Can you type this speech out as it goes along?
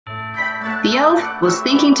The elf was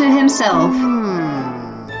thinking to himself,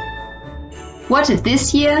 what if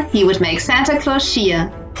this year he would make Santa Claus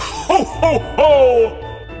cheer? Ho, ho, ho!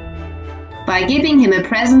 By giving him a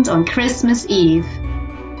present on Christmas Eve.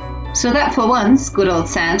 So that for once, good old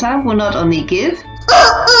Santa will not only give,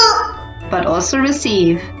 but also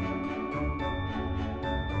receive.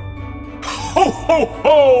 Ho, ho,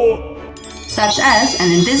 ho! Such as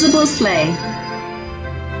an invisible sleigh.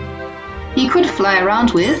 He could fly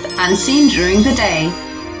around with, unseen during the day.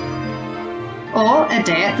 Or a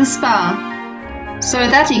day at the spa, so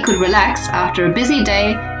that he could relax after a busy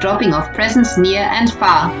day, dropping off presents near and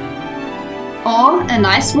far. Or a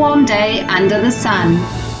nice warm day under the sun,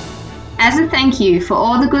 as a thank you for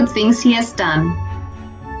all the good things he has done.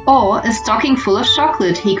 Or a stocking full of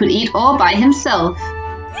chocolate he could eat all by himself.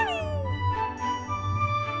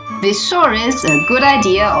 This sure is a good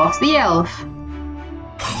idea of the elf.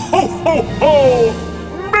 Ho, ho,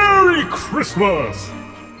 ho! Merry Christmas!